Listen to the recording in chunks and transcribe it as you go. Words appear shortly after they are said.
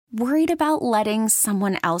Worried about letting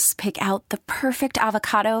someone else pick out the perfect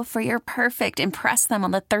avocado for your perfect impress them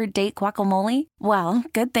on the third date guacamole? Well,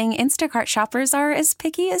 good thing Instacart shoppers are as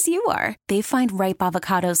picky as you are. They find ripe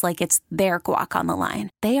avocados like it's their guac on the line.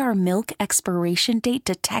 They are milk expiration date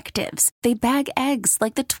detectives. They bag eggs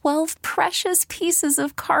like the 12 precious pieces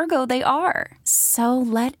of cargo they are. So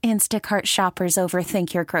let Instacart shoppers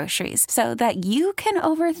overthink your groceries so that you can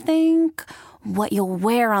overthink what you'll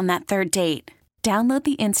wear on that third date. Download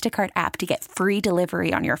the Instacart app to get free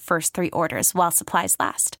delivery on your first 3 orders while supplies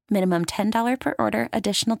last. Minimum $10 per order.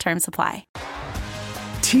 Additional terms apply.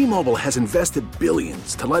 T-Mobile has invested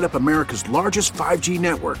billions to light up America's largest 5G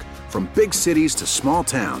network, from big cities to small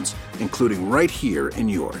towns, including right here in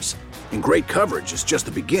yours. And great coverage is just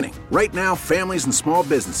the beginning. Right now, families and small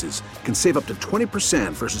businesses can save up to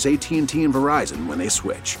 20% versus AT&T and Verizon when they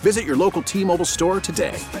switch. Visit your local T-Mobile store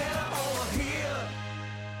today.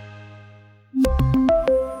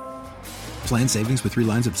 Plan savings with 3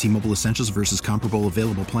 lines of T-Mobile Essentials versus comparable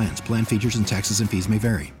available plans. Plan features and taxes and fees may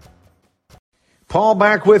vary. Paul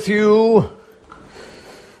back with you.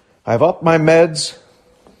 I've upped my meds,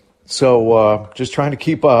 so just trying to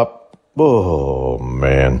keep up. Oh,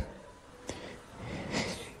 man.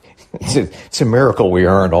 It's a miracle we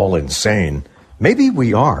aren't all insane. Maybe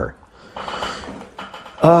we are.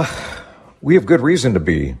 We have good reason to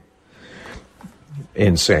be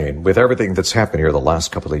insane with everything that's happened here the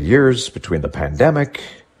last couple of years between the pandemic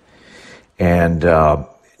and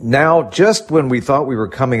now, just when we thought we were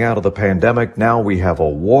coming out of the pandemic, now we have a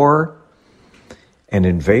war, an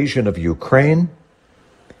invasion of Ukraine.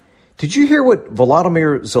 Did you hear what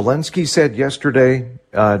Volodymyr Zelensky said yesterday,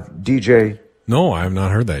 DJ? No, I have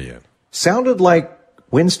not heard that yet. Sounded like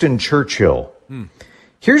Winston Churchill.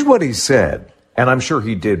 Here's what he said, and I'm sure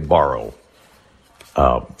he did borrow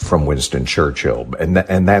from Winston Churchill,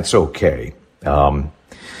 and that's okay.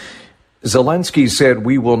 Zelensky said,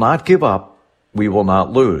 "We will not give up. We will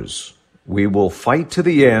not lose. We will fight to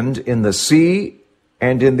the end in the sea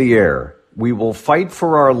and in the air. We will fight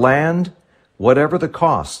for our land, whatever the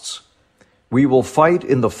costs. We will fight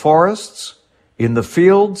in the forests, in the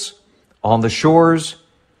fields, on the shores,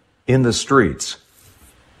 in the streets."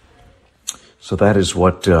 So that is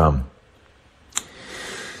what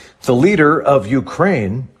the leader of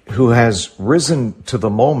Ukraine, who has risen to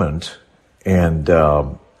the moment and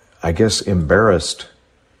I guess embarrassed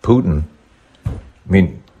Putin. I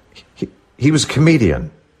mean, he was a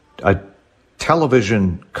comedian, a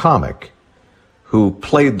television comic who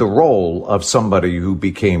played the role of somebody who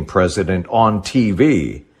became president on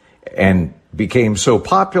TV and became so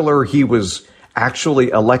popular he was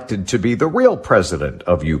actually elected to be the real president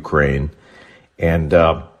of Ukraine. And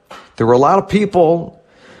there were a lot of people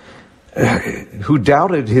who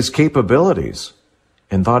doubted his capabilities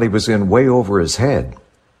and thought he was in way over his head.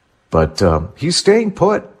 But he's staying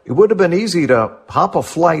put. It would have been easy to hop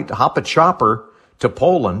a chopper to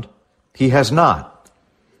Poland. He has not.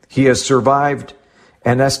 He has survived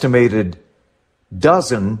an estimated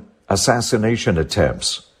dozen assassination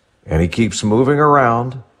attempts. And he keeps moving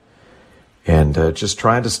around and just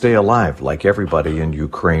trying to stay alive, like everybody in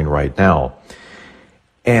Ukraine right now.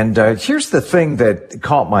 And here's the thing that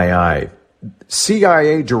caught my eye.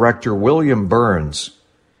 CIA Director William Burns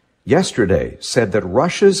yesterday said that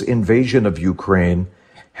Russia's invasion of Ukraine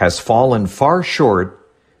has fallen far short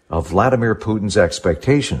of Vladimir Putin's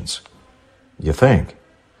expectations. You think?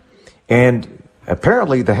 And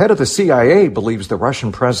apparently the head of the CIA believes the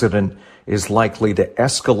Russian president is likely to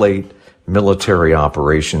escalate military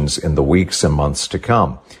operations in the weeks and months to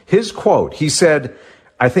come. His quote, he said,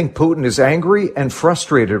 "I think Putin is angry and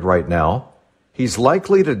frustrated right now. He's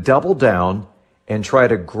likely to double down and try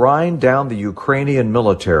to grind down the Ukrainian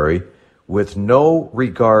military with no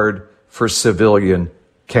regard for civilian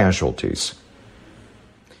casualties."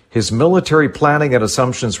 His military planning and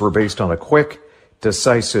assumptions were based on a quick,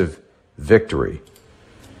 decisive victory.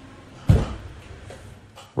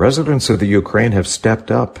 Residents of the Ukraine have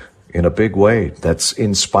stepped up in a big way. That's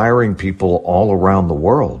inspiring people all around the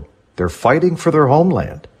world. They're fighting for their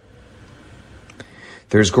homeland.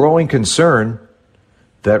 There's growing concern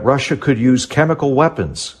that Russia could use chemical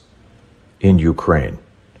weapons in Ukraine.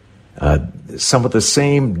 Some of the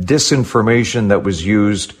same disinformation that was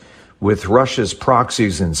used with Russia's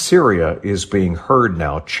proxies in Syria is being heard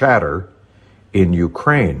now, chatter, in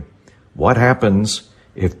Ukraine. What happens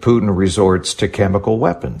if Putin resorts to chemical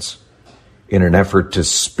weapons in an effort to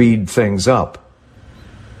speed things up?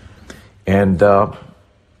 And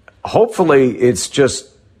hopefully it's just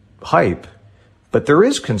hype, but there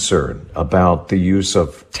is concern about the use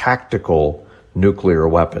of tactical nuclear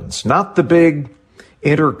weapons, not the big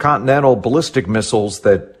intercontinental ballistic missiles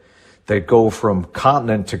that that go from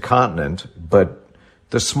continent to continent, but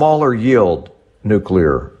the smaller yield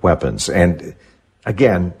nuclear weapons. And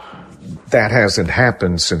again, that hasn't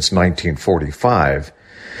happened since 1945.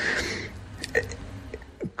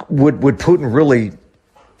 Would Putin really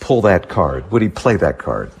pull that card? Would he play that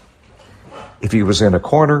card? If he was in a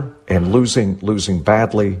corner and losing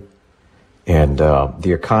badly, and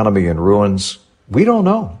the economy in ruins, we don't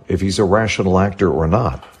know if he's a rational actor or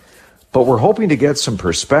not. But we're hoping to get some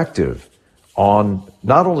perspective on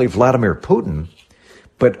not only Vladimir Putin,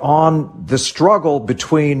 but on the struggle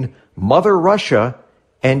between Mother Russia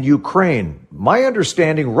and Ukraine. My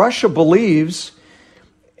understanding, Russia believes,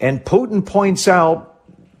 and Putin points out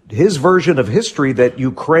his version of history, that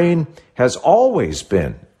Ukraine has always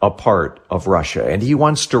been a part of Russia, and he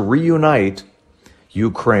wants to reunite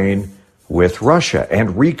Ukraine with Russia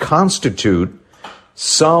and reconstitute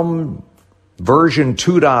some version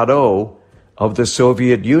 2.0 of the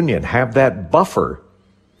Soviet Union, have that buffer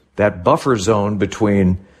zone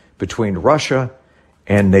between Russia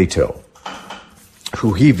and NATO,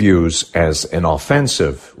 who he views as an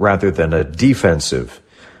offensive rather than a defensive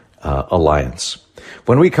alliance.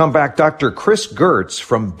 When we come back, Dr. Chris Gertz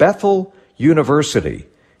from Bethel University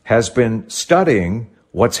has been studying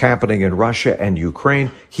what's happening in Russia and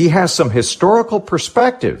Ukraine. He has some historical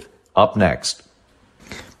perspective up next.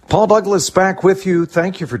 Paul Douglas back with you.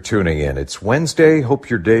 Thank you for tuning in. It's Wednesday. Hope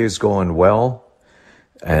your day is going well.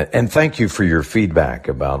 And thank you for your feedback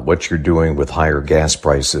about what you're doing with higher gas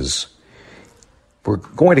prices. We're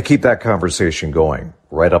going to keep that conversation going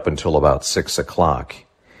right up until about 6 o'clock.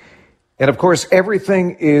 And of course,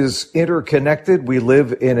 everything is interconnected. We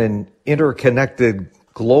live in an interconnected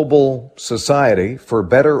global society, for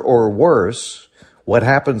better or worse. What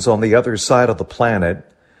happens on the other side of the planet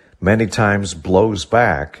many times blows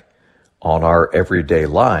back on our everyday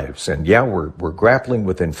lives. And yeah, we're grappling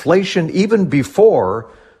with inflation. Even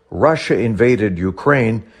before Russia invaded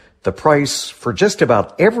Ukraine, the price for just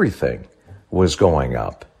about everything was going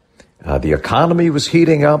up. The economy was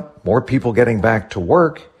heating up, more people getting back to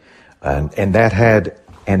work, and that had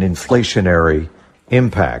an inflationary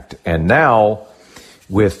impact. And now,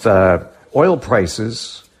 with oil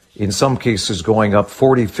prices, in some cases going up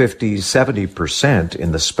 40, 50, 70%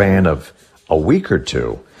 in the span of a week or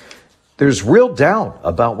two, there's real doubt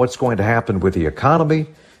about what's going to happen with the economy,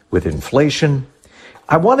 with inflation.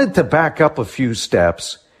 I wanted to back up a few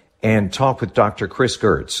steps and talk with Dr. Chris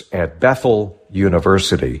Gertz at Bethel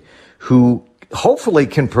University, who hopefully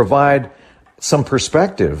can provide some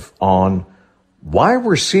perspective on why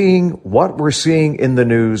we're seeing what we're seeing in the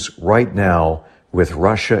news right now with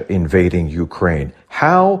Russia invading Ukraine.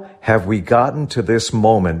 How have we gotten to this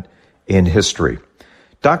moment in history?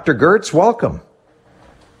 Dr. Gertz, welcome.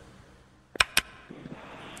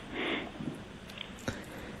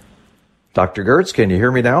 Dr. Gertz, can you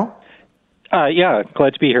hear me now? Yeah,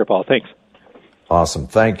 glad to be here, Paul. Thanks. Awesome.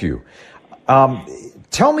 Thank you.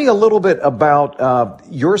 Tell me a little bit about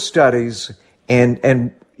your studies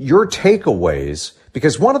and your takeaways,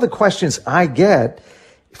 because one of the questions I get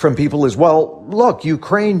from people is, well, look,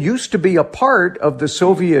 Ukraine used to be a part of the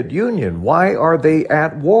Soviet Union. Why are they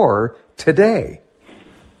at war today?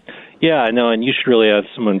 Yeah, I know, and you should really have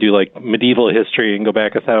someone do like medieval history and go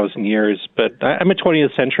back 1,000 years. But I'm a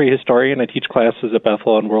 20th century historian. I teach classes at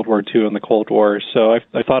Bethel on World War II and the Cold War, so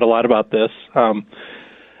I thought a lot about this. I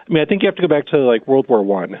think you have to go back to like World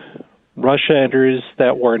War I. Russia enters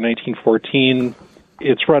that war in 1914.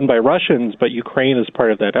 It's run by Russians, but Ukraine is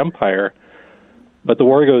part of that empire. But the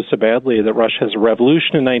war goes so badly that Russia has a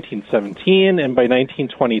revolution in 1917, and by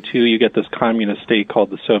 1922 you get this communist state called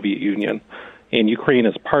the Soviet Union. And Ukraine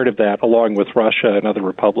is part of that, along with Russia and other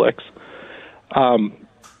republics. And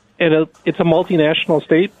it's a multinational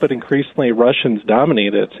state, but increasingly Russians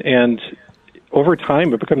dominate it. And over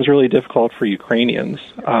time, it becomes really difficult for Ukrainians.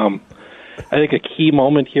 I think a key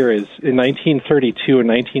moment here is in 1932 and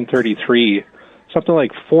 1933, something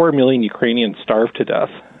like 4 million Ukrainians starved to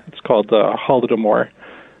death. It's called the Holodomor.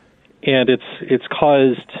 And it's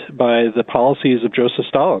caused by the policies of Joseph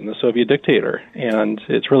Stalin, the Soviet dictator. And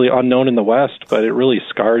it's really unknown in the West, but it really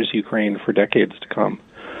scars Ukraine for decades to come.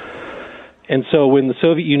 And so when the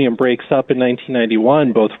Soviet Union breaks up in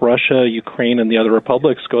 1991, both Russia, Ukraine, and the other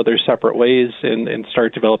republics go their separate ways and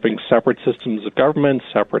start developing separate systems of government,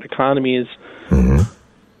 separate economies. Mm-hmm.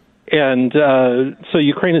 And so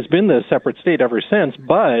Ukraine has been this separate state ever since,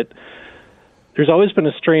 but there's always been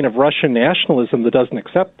a strain of Russian nationalism that doesn't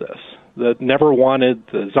accept this, that never wanted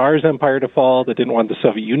the Tsar's empire to fall, that didn't want the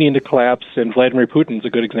Soviet Union to collapse, and Vladimir Putin's a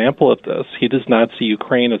good example of this. He does not see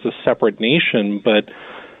Ukraine as a separate nation, but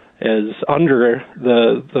as under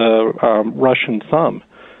the Russian thumb.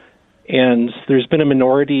 And there's been a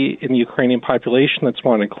minority in the Ukrainian population that's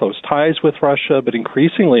wanted close ties with Russia, but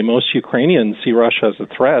increasingly most Ukrainians see Russia as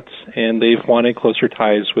a threat, and they've wanted closer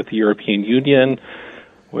ties with the European Union,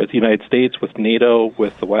 with the United States, with NATO,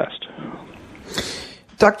 with the West.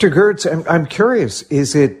 Dr. Gertz, I'm curious,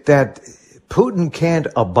 is it that Putin can't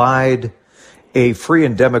abide a free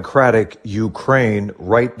and democratic Ukraine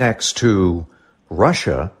right next to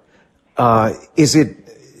Russia? Is it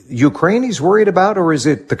Ukraine he's worried about, or is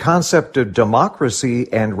it the concept of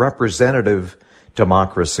democracy and representative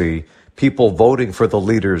democracy, people voting for the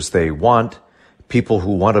leaders they want, people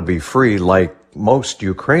who want to be free like most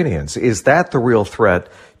Ukrainians? Is that the real threat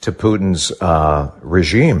to Putin's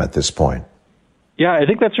regime at this point? Yeah, I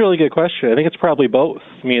think that's a really good question. I think it's probably both.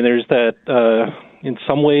 I mean, there's that, in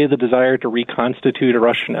some way, the desire to reconstitute a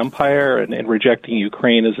Russian empire and rejecting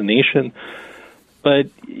Ukraine as a nation.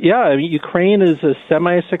 But, yeah, I mean, Ukraine is a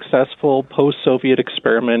semi-successful post-Soviet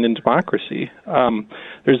experiment in democracy.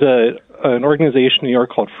 There's an organization in New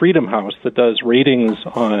York called Freedom House that does ratings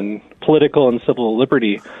on political and civil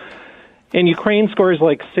liberty. And Ukraine scores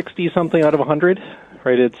like 60-something out of 100,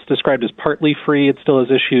 right? It's described as partly free. It still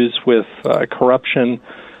has issues with corruption.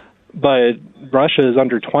 But Russia is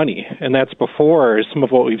under 20, and that's before some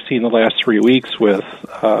of what we've seen the last 3 weeks with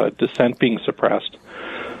dissent being suppressed.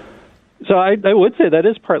 So I would say that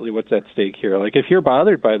is partly what's at stake here. Like, if you're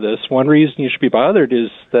bothered by this, one reason you should be bothered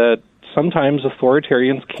is that sometimes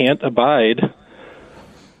authoritarians can't abide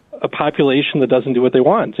a population that doesn't do what they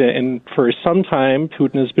want. And for some time,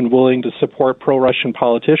 Putin has been willing to support pro-Russian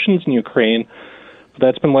politicians in Ukraine, but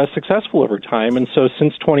that's been less successful over time. And so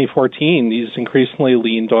since 2014, he's increasingly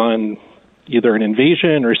leaned on either an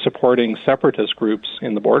invasion or supporting separatist groups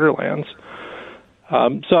in the borderlands.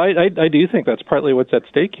 So I do think that's partly what's at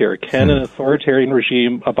stake here. Can an authoritarian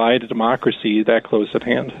regime abide a democracy that close at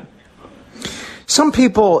hand? Some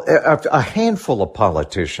people, a handful of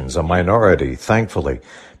politicians, a minority, thankfully,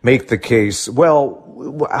 make the case,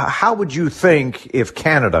 well, how would you think if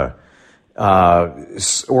Canada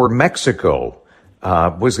or Mexico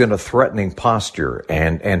was in a threatening posture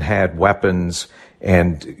and had weapons,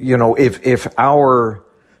 and, you know, if our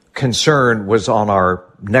concern was on our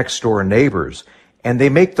next door neighbors? And they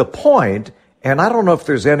make the point, and I don't know if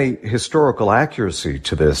there's any historical accuracy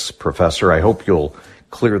to this, Professor, I hope you'll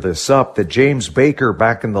clear this up, that James Baker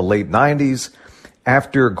back in the late 90s,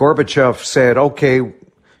 after Gorbachev said, okay,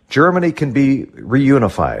 Germany can be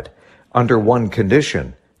reunified under one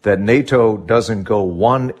condition, that NATO doesn't go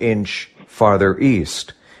 1 inch farther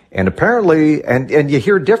east. And apparently, and you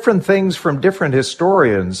hear different things from different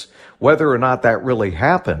historians, whether or not that really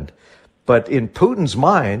happened. But in Putin's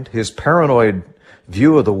mind, his paranoid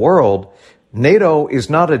view of the world, NATO is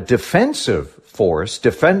not a defensive force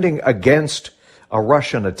defending against a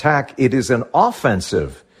Russian attack. It is an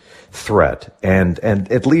offensive threat. And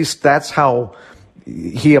at least that's how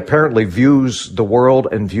he apparently views the world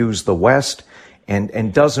and views the West,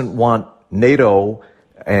 and doesn't want NATO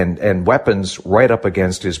and weapons right up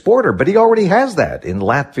against his border. But he already has that in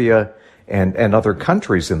Latvia and other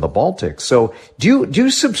countries in the Baltics. So do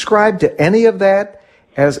you subscribe to any of that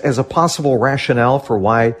as a possible rationale for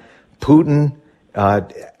why Putin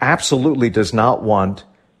absolutely does not want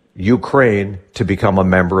Ukraine to become a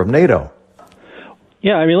member of NATO?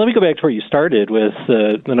 Yeah, I mean, let me go back to where you started with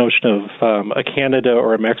the notion of a Canada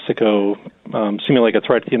or a Mexico seeming like a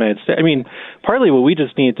threat to the United States. I mean, partly what we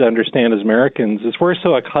just need to understand as Americans is we're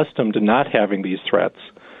so accustomed to not having these threats.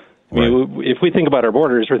 I mean, if we think about our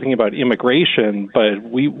borders, we're thinking about immigration, but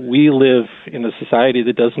we live in a society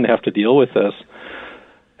that doesn't have to deal with this.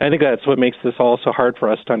 I think that's what makes this all so hard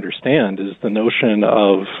for us to understand, is the notion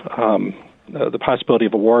of the possibility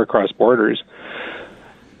of a war across borders.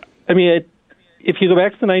 I mean, if you go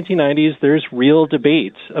back to the 1990s, there's real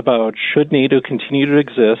debate about should NATO continue to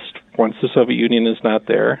exist once the Soviet Union is not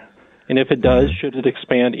there, and if it does, should it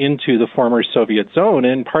expand into the former Soviet zone?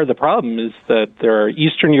 And part of the problem is that there are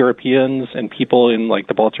Eastern Europeans and people in like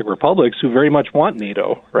the Baltic republics who very much want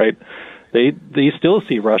NATO, right? They still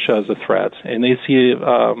see Russia as a threat, and they see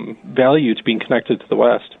value to being connected to the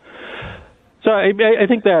West. So I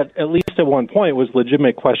think that, at least at one point, was a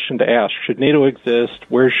legitimate question to ask. Should NATO exist?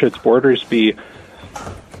 Where should its borders be?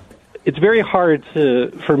 It's very hard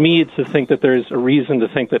for me to think that there's a reason to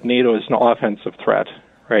think that NATO is an offensive threat,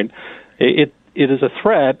 right? It is a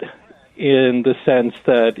threat in the sense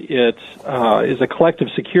that it is a collective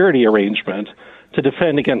security arrangement to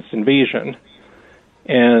defend against invasion.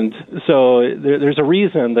 And so there's a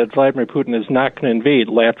reason that Vladimir Putin is not going to invade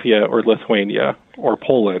Latvia or Lithuania or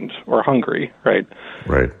Poland or Hungary, right?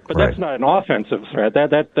 Right. But that's not an offensive threat.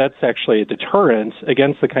 That's actually a deterrent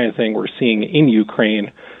against the kind of thing we're seeing in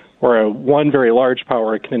Ukraine, where one very large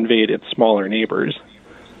power can invade its smaller neighbors.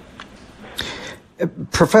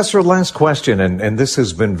 Professor, last question, and this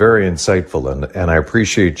has been very insightful, and I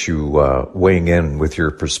appreciate you weighing in with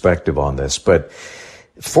your perspective on this. But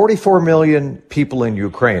 44 million people in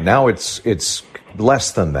Ukraine. Now it's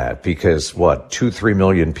less than that because, 2-3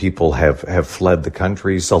 million people have fled the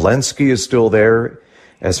country. Zelensky is still there,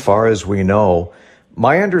 as far as we know.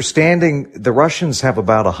 My understanding, the Russians have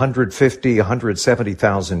about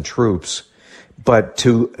 170,000 troops, but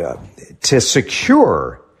to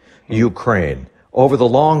secure Ukraine over the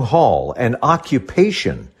long haul, an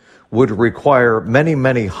occupation would require many,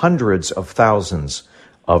 many hundreds of thousands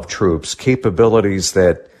of troops, capabilities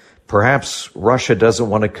that perhaps Russia doesn't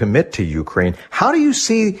want to commit to Ukraine. How do you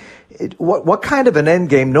see what kind of an end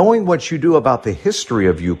game, knowing what you do about the history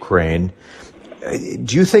of Ukraine?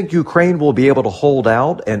 Do you think Ukraine will be able to hold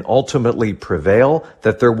out and ultimately prevail,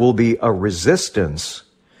 that there will be a resistance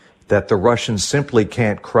that the Russians simply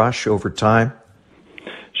can't crush over time?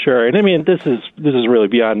 Sure, and I mean this is really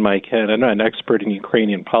beyond my ken. I'm not an expert in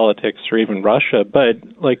Ukrainian politics or even Russia, but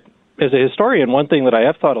as a historian, one thing that I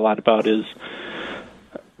have thought a lot about is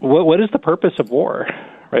what is the purpose of war?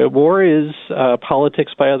 Right, war is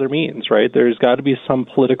politics by other means. Right, there's got to be some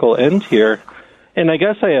political end here, and I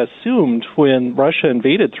guess I assumed when Russia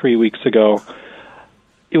invaded 3 weeks ago,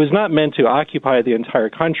 it was not meant to occupy the entire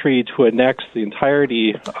country, to annex the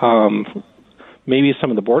entirety. Maybe some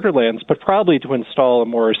of the borderlands, but probably to install a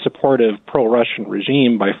more supportive pro-Russian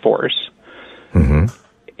regime by force. Mm-hmm.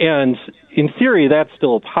 And in theory, that's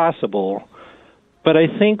still possible. But I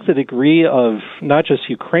think the degree of not just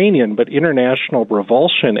Ukrainian, but international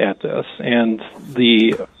revulsion at this and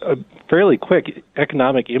the fairly quick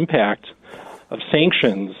economic impact of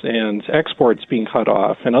sanctions and exports being cut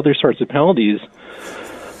off and other sorts of penalties,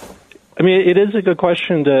 I mean, it is a good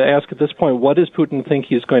question to ask at this point. What does Putin think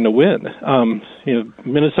he's going to win?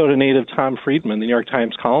 Minnesota native Tom Friedman, the New York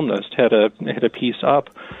Times columnist, had a piece up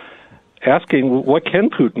asking, what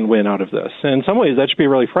can Putin win out of this? And in some ways, that should be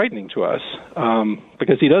really frightening to us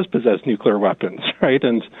because he does possess nuclear weapons, right?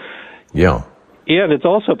 And it's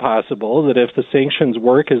also possible that if the sanctions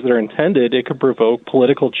work as they're intended, it could provoke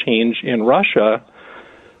political change in Russia,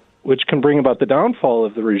 which can bring about the downfall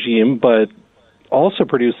of the regime, but also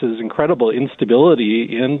produces incredible instability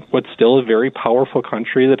in what's still a very powerful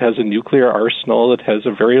country that has a nuclear arsenal, that has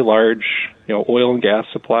a very large, oil and gas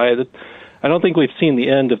supply. That I don't think we've seen the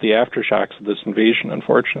end of the aftershocks of this invasion,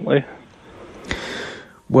 unfortunately.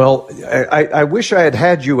 Well, I wish I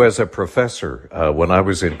had you as a professor when I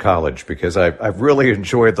was in college, because I've really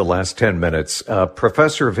enjoyed the last 10 minutes.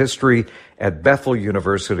 Professor of History at Bethel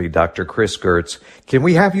University, Dr. Chris Gertz. Can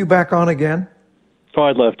we have you back on again? Oh,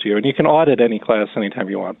 I'd love to. And you can audit any class anytime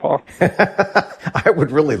you want, Paul. I would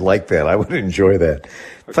really like that. I would enjoy that. Okay.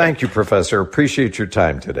 Thank you, Professor. Appreciate your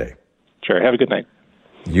time today. Sure. Have a good night.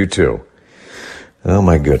 You too. Oh,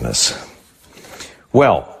 my goodness.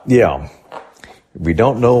 Well, we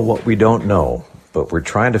don't know what we don't know, but we're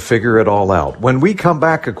trying to figure it all out. When we come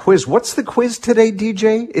back, a quiz. What's the quiz today,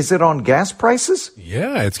 DJ? Is it on gas prices?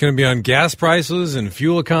 Yeah, it's going to be on gas prices and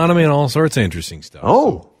fuel economy and all sorts of interesting stuff.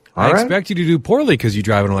 Oh, I expect you to do poorly because you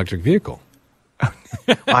drive an electric vehicle.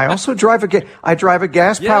 I also drive a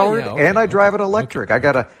gas-powered and I drive an electric. Okay. I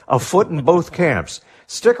got a foot in both camps.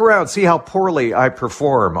 Stick around, see how poorly I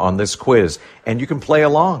perform on this quiz, and you can play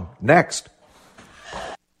along. Next.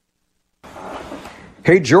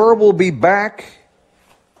 Hey, Jora will be back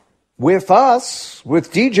with us,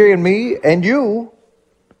 with DJ and me and you,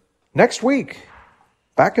 next week.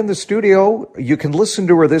 Back in the studio. You can listen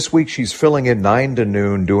to her this week. She's filling in 9 to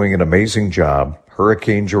noon, doing an amazing job.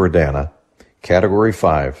 Hurricane Jordana, Category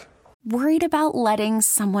 5. Worried about letting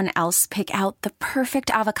someone else pick out the perfect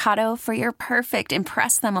avocado for your perfect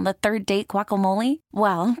impress them on the third date guacamole?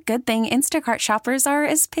 Well, good thing Instacart shoppers are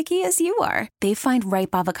as picky as you are. They find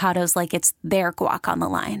ripe avocados like it's their guac on the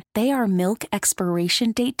line. They are milk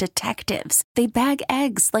expiration date detectives. They bag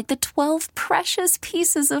eggs like the 12 precious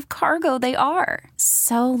pieces of cargo they are.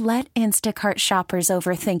 So let Instacart shoppers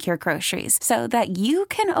overthink your groceries so that you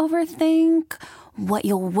can overthink what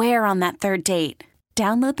you'll wear on that third date.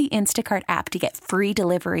 Download the Instacart app to get free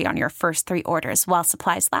delivery on your first 3 orders while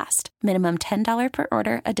supplies last. Minimum $10 per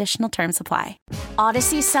order. Additional terms apply.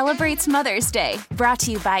 Odyssey celebrates Mother's Day. Brought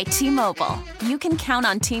to you by T-Mobile. You can count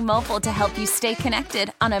on T-Mobile to help you stay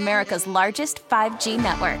connected on America's largest 5G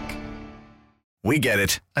network. We get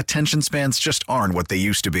it. Attention spans just aren't what they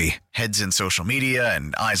used to be. Heads in social media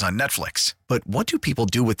and eyes on Netflix. But what do people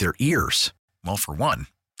do with their ears? Well, for one,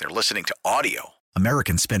 they're listening to audio.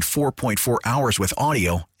 Americans spend 4.4 hours with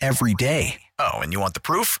audio every day. Oh, and you want the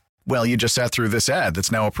proof? Well, you just sat through this ad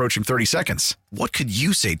that's now approaching 30 seconds. What could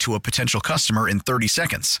you say to a potential customer in 30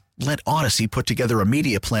 seconds? Let Odyssey put together a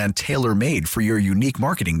media plan tailor-made for your unique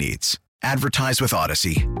marketing needs. Advertise with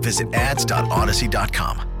Odyssey. Visit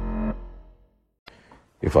ads.odyssey.com.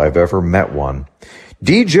 If I've ever met one.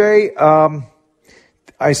 DJ,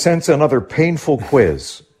 I sense another painful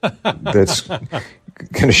quiz that's going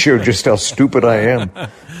to show just how stupid I am.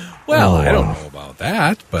 Well, I don't know about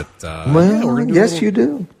that, but yes, you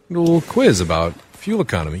do. A little quiz about fuel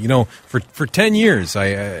economy. You know, for 10 years,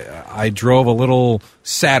 I drove a little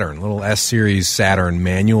S-Series Saturn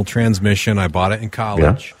manual transmission. I bought it in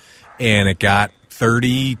college, and it got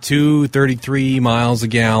 32, 33 miles a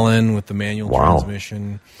gallon with the manual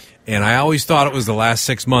transmission. And I always thought it was the last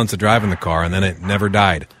 6 months of driving the car, and then it never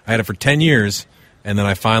died. I had it for 10 years, and then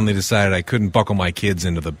I finally decided I couldn't buckle my kids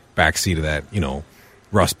into the back seat of that,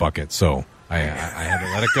 rust bucket. So I had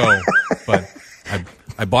to let it go. But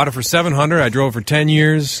I bought it for $700. I drove for 10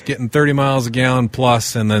 years, getting 30 miles a gallon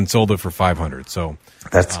plus, and then sold it for $500. So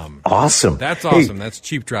that's awesome. That's awesome. That's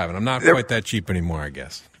cheap driving. I'm not quite that cheap anymore, I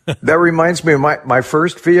guess. That reminds me of my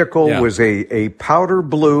first vehicle was a powder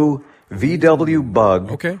blue VW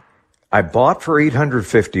Bug. Okay. I bought for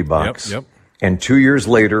 $850. Yep. And 2 years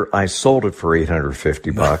later, I sold it for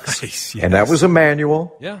 $850. Nice, yes. And that was a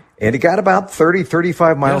manual. Yeah. And it got about 30,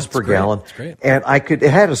 35 miles per gallon. It's great. And it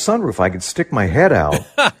had a sunroof. I could stick my head out.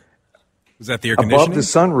 Was that the air conditioning? Above the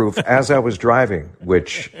sunroof as I was driving,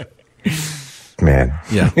 which, man.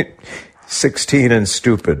 Yeah. 16 and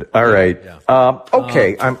stupid. All right. Yeah.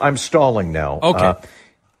 Okay. I'm stalling now. Okay.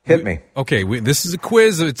 Hit me. Okay, this is a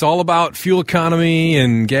quiz. It's all about fuel economy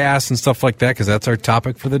and gas and stuff like that because that's our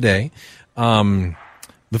topic for the day. The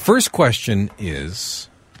first question is,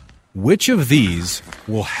 which of these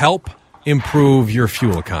will help improve your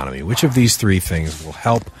fuel economy? Which of these three things will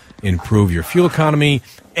help improve your fuel economy?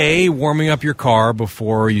 A, warming up your car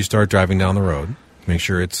before you start driving down the road. Make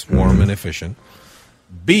sure it's warm and efficient.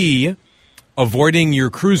 B, avoiding your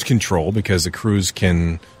cruise control because the cruise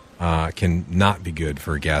can not be good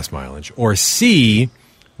for gas mileage. Or C,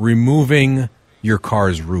 removing your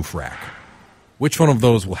car's roof rack. Which one of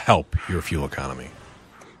those will help your fuel economy?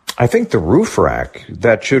 I think the roof rack,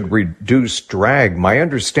 that should reduce drag. My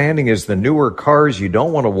understanding is the newer cars, you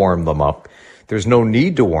don't want to warm them up. There's no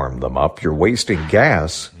need to warm them up. You're wasting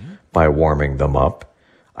gas by warming them up.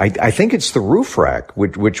 I think it's the roof rack,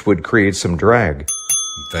 which would create some drag.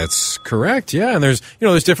 That's correct. Yeah, and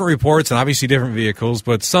there's different reports and obviously different vehicles,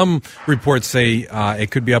 but some reports say it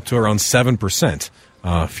could be up to around 7%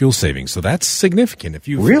 fuel savings. So that's significant.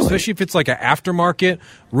 Especially if it's like an aftermarket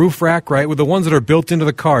roof rack, right? With the ones that are built into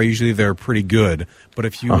the car, usually they're pretty good. But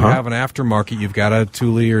if you have an aftermarket, you've got a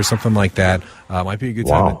Thule or something like that, might be a good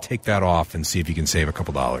time to take that off and see if you can save a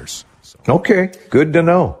couple dollars. So. Okay, good to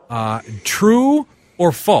know. True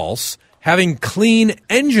or false? Having clean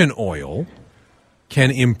engine oil can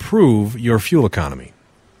improve your fuel economy.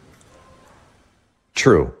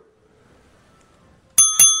 True.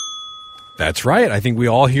 That's right. I think we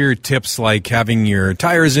all hear tips like having your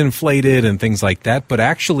tires inflated and things like that, but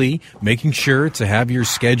actually making sure to have your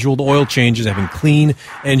scheduled oil changes, having clean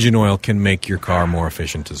engine oil can make your car more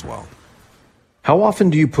efficient as well. How often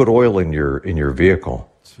do you put oil in your vehicle?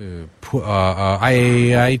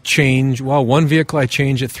 I change, one vehicle I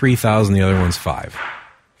change at 3,000, the other one's 5.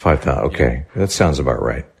 5,000. Okay. Yeah. That sounds about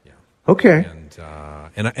right. Yeah. Okay.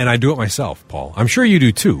 And I do it myself, Paul. I'm sure you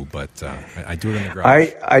do too, but I do it in the garage.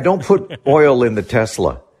 I don't put oil in the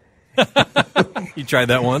Tesla. You tried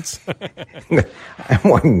that once?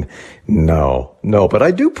 No, but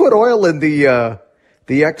I do put oil in the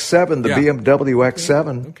X7, the BMW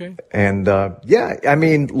X7. Okay. And I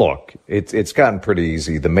mean, look, it's gotten pretty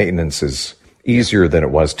easy. The maintenance is easier than it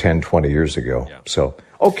was 10, 20 years ago. Yeah. So,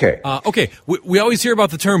 okay. We always hear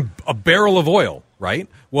about the term a barrel of oil, right?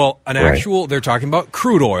 Well, they're talking about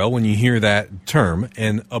crude oil when you hear that term,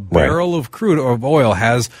 and a barrel of oil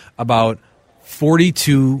has about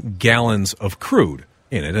 42 gallons of crude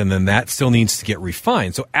in it, and then that still needs to get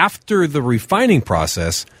refined. So after the refining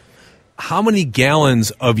process, how many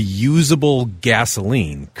gallons of usable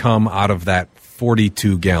gasoline come out of that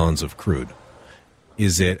 42 gallons of crude?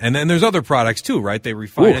 Is it, and then there's other products too, right? They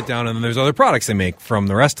refine it down, and then there's other products they make from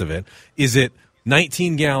the rest of it. Is it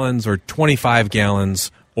 19 gallons or 25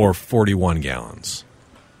 gallons or 41 gallons?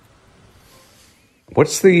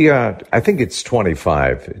 What's the, I think it's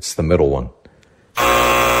 25. It's the middle one.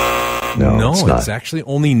 No, it's actually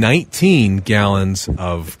only 19 gallons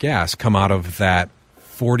of gas come out of that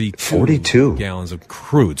 42 gallons of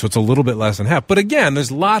crude. So it's a little bit less than half. But again,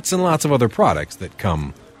 there's lots and lots of other products that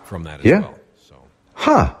come from that as well.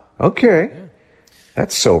 So. Okay.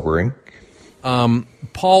 That's sobering.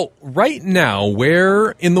 Paul, right now,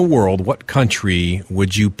 where in the world, what country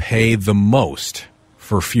would you pay the most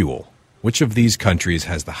for fuel? Which of these countries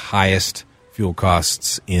has the highest fuel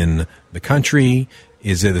costs in the country?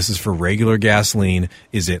 This is for regular gasoline,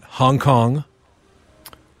 is it Hong Kong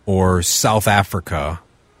or South Africa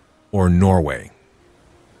or Norway?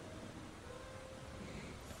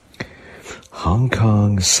 Hong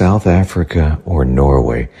Kong, South Africa, or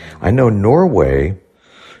Norway. I know Norway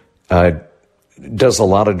does a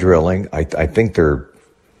lot of drilling. I think they're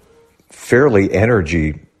fairly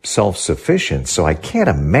energy self-sufficient, so I can't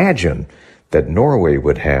imagine that Norway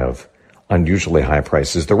would have unusually high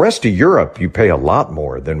prices. The rest of Europe, you pay a lot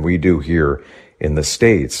more than we do here in the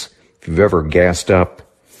States. If you've ever gassed up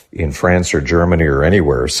in France or Germany or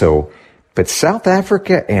anywhere. So, but South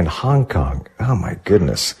Africa and Hong Kong, oh my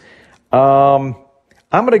goodness. I'm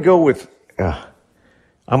going to go with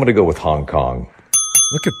Hong Kong.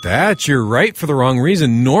 Look at that. You're right for the wrong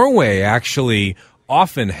reason. Norway actually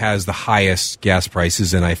often has the highest gas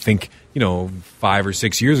prices, and I think, 5 or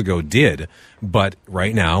 6 years ago did. But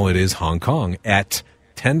right now it is Hong Kong at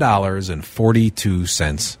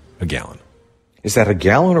 $10.42 a gallon. Is that a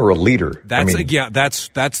gallon or a liter? That's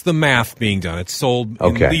the math being done. It's sold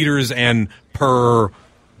in liters and per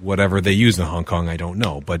whatever they use in Hong Kong, I don't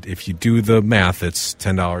know. But if you do the math, it's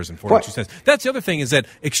 $10.42. That's the other thing, is that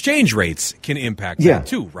exchange rates can impact that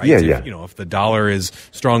too, right? If the dollar is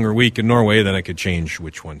strong or weak in Norway, then it could change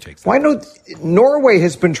which one takes. Well, I know Norway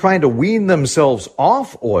has been trying to wean themselves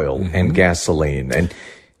off oil and gasoline, and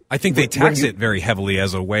I think they tax it very heavily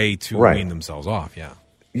as a way to wean themselves off.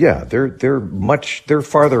 Yeah, they're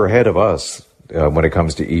farther ahead of us when it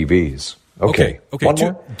comes to EVs. Okay.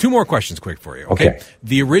 Two more questions quick for you. Okay.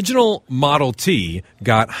 The original Model T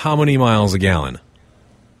got how many miles a gallon?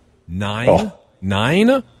 9,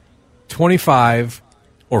 25,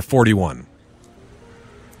 or 41?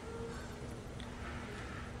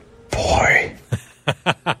 Boy.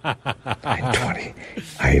 920.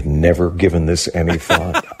 I have never given this any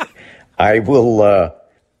thought. I will,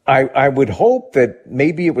 I would hope that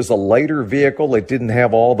maybe it was a lighter vehicle. It didn't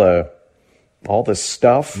have all the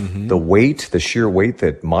stuff, the weight, the sheer weight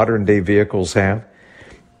that modern day vehicles have.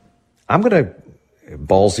 I'm going to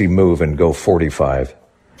ballsy move and go 45.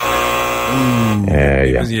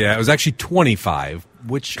 It was actually 25,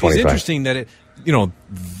 which is interesting that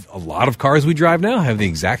a lot of cars we drive now have the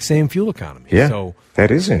exact same fuel economy. Yeah, so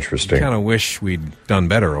that is interesting. I kind of wish we'd done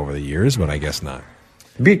better over the years, but I guess not.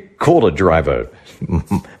 It'd be cool to drive a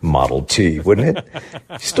Model T, wouldn't it?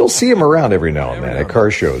 You still see them around every now and then at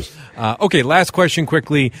car shows. Last question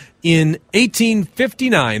quickly. In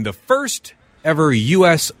 1859, the first ever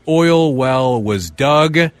U.S. oil well was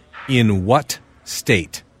dug in what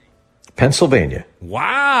state? Pennsylvania.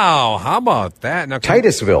 Wow. How about that? Now,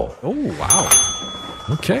 Titusville. Oh, wow.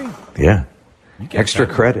 Okay. Yeah. Extra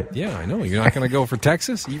credit. Yeah, I know. You're not going to go for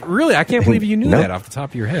Texas? Really? I can't believe you knew that off the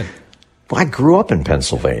top of your head. Well, I grew up in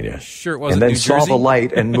Pennsylvania. Sure it wasn't And then New saw Jersey? the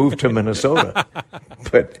light and moved to Minnesota.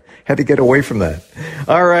 But had to get away from that.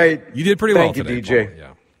 All right. You did pretty well today, DJ. Paul.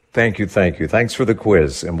 Yeah. Thank you. Thanks for the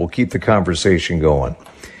quiz, and we'll keep the conversation going.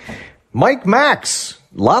 Mike Max,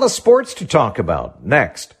 a lot of sports to talk about.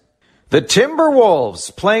 Next. The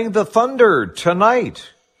Timberwolves playing the Thunder tonight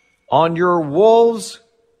on your Wolves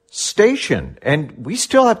station. And we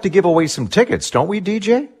still have to give away some tickets, don't we,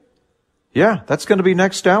 DJ? Yeah, that's going to be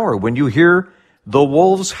next hour when you hear the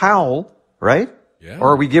Wolves howl, right? Yeah.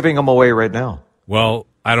 Or are we giving them away right now? Well,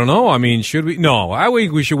 I don't know. I mean, should we? No, I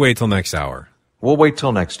think we should wait till next hour. We'll wait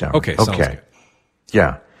till next hour. Okay, sounds good.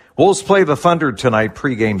 Yeah. Wolves play the Thunder tonight,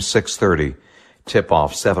 pregame 6:30,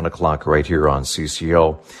 tip-off 7 o'clock right here on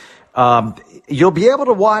CCO. You'll be able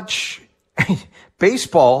to watch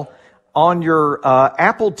baseball on your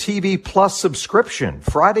Apple TV Plus subscription.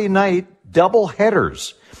 Friday night, double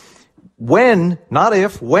headers. When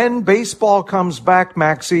baseball comes back,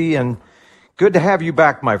 Maxie, and good to have you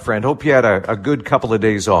back, my friend. Hope you had a good couple of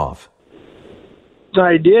days off.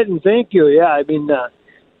 I did, and thank you. Yeah, I mean,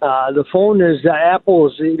 the phone is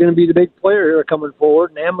Apple is going to be the big player here coming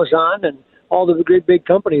forward, and Amazon and all the great big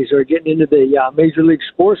companies are getting into the Major League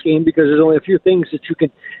Sports game because there's only a few things that you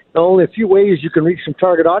can, only a few ways you can reach some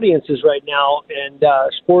target audiences right now, and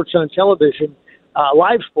sports on television,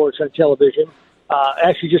 live sports on television.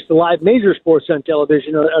 Actually, just the live major sports on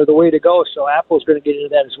television are the way to go. So Apple's going to get into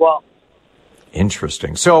that as well.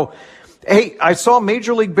 Interesting. So, hey, I saw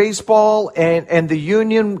Major League Baseball and the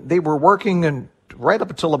union. They were working right up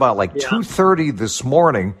until about 2:30 this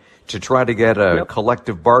morning to try to get a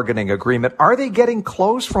collective bargaining agreement. Are they getting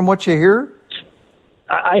close from what you hear?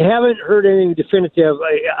 I haven't heard anything definitive.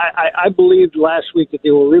 I believed last week that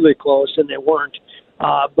they were really close, and they weren't.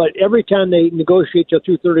 But every time they negotiate till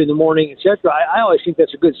 2:30 in the morning, etc., I always think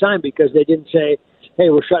that's a good sign because they didn't say, "Hey,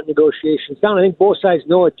 we're shutting negotiations down." I think both sides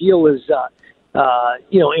know a deal is,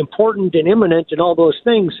 important and imminent, and all those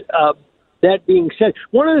things. That being said,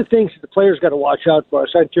 one of the things that the players got to watch out for, I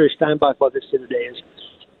was talking to Terry Steinbach about this the other day, is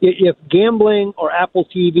if gambling or Apple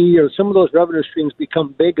TV or some of those revenue streams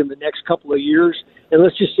become big in the next couple of years, and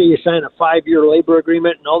let's just say you sign a 5-year labor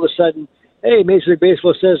agreement, and all of a sudden, hey, Major League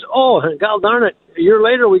Baseball says, oh, God darn it, a year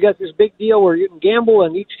later we got this big deal where you can gamble,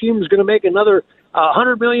 and each team is going to make another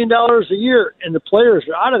 $100 million a year, and the players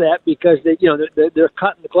are out of that because they're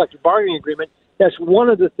cutting the collective bargaining agreement. That's one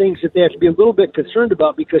of the things that they have to be a little bit concerned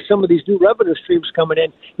about because some of these new revenue streams coming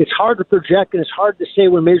in, it's hard to project and it's hard to say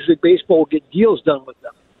when Major League Baseball will get deals done with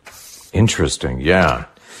them. Interesting, yeah.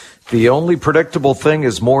 The only predictable thing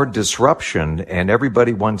is more disruption, and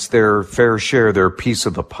everybody wants their fair share, their piece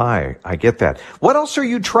of the pie. I get that. What else are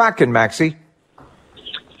you tracking, Maxie?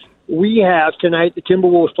 We have tonight the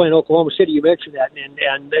Timberwolves playing Oklahoma City. You mentioned that,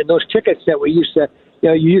 and those tickets that we used to,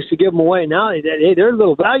 you used to give them away. Now, hey, there's a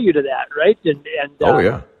little value to that, right?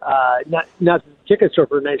 Not the tickets are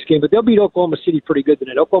for a nice game, but they'll beat Oklahoma City pretty good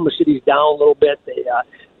tonight. Oklahoma City's down a little bit.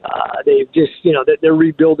 They've just, they're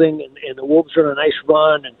rebuilding, and the Wolves are on a nice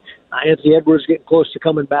run, and Anthony Edwards getting close to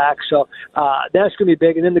coming back. So that's going to be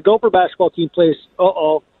big. And then the Gopher basketball team plays,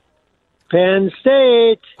 Penn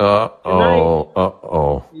State.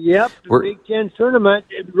 Yep, Big Ten tournament,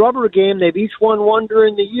 rubber game. They've each won one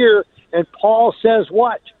during the year. And Paul says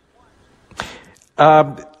what?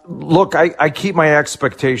 Look, I keep my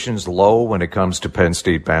expectations low when it comes to Penn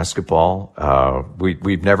State basketball.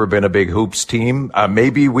 We've never been a big hoops team.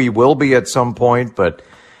 Maybe we will be at some point, but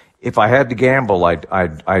if I had to gamble,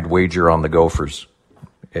 I'd wager on the Gophers.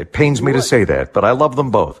 It pains me to say that, but I love them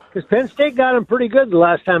both. Because Penn State got them pretty good the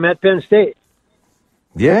last time at Penn State.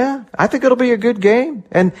 Yeah, I think it'll be a good game.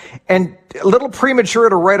 And a little premature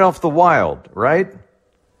to write off the Wild, right?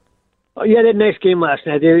 Oh, yeah, they had a nice game last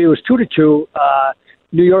night. It was 2-2.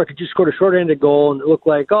 New York had just scored a short-handed goal, and it looked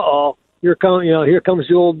like, here comes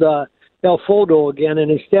the old El Fodo again. And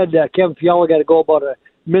instead, Kevin Fiala got a goal about a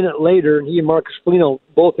minute later, and he and Marcus Foligno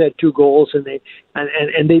both had 2 goals, and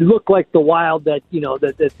they look like the Wild that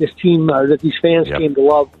that this team that these fans came to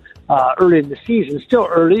love early in the season. Still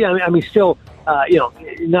early. I mean, still.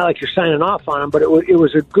 Not like you're signing off on them, but it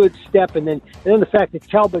was a good step, and then the fact that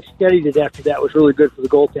Talbot steadied it after that was really good for the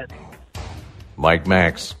goaltending. Mike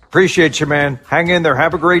Max, appreciate you, man. Hang in there.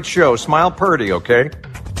 Have a great show. Smile purty, okay?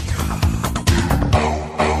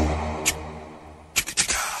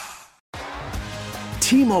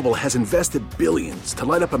 T-Mobile has invested billions to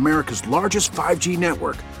light up America's largest 5G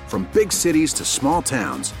network, from big cities to small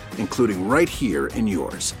towns, including right here in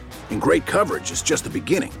yours. And great coverage is just the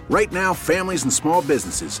beginning. Right now, families and small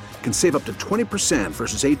businesses can save up to 20%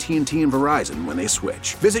 versus AT&T and Verizon when they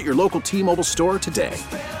switch. Visit your local T-Mobile store today.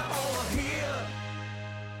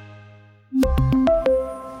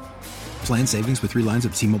 Plan savings with 3 lines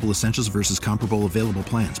of T-Mobile Essentials versus comparable available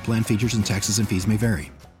plans. Plan features and taxes and fees may vary.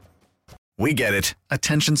 We get it.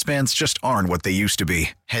 Attention spans just aren't what they used to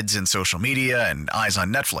be. Heads in social media and eyes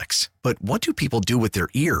on Netflix. But what do people do with their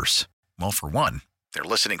ears? Well, for one, they're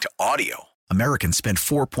listening to audio. Americans spend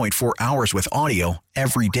 4.4 hours with audio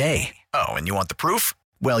every day. Oh, and you want the proof?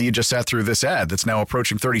 Well, you just sat through this ad that's now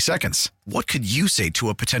approaching 30 seconds. What could you say to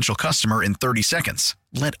a potential customer in 30 seconds?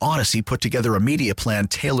 Let Odyssey put together a media plan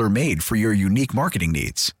tailor-made for your unique marketing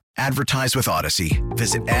needs. Advertise with Odyssey.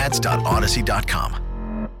 Visit ads.odyssey.com.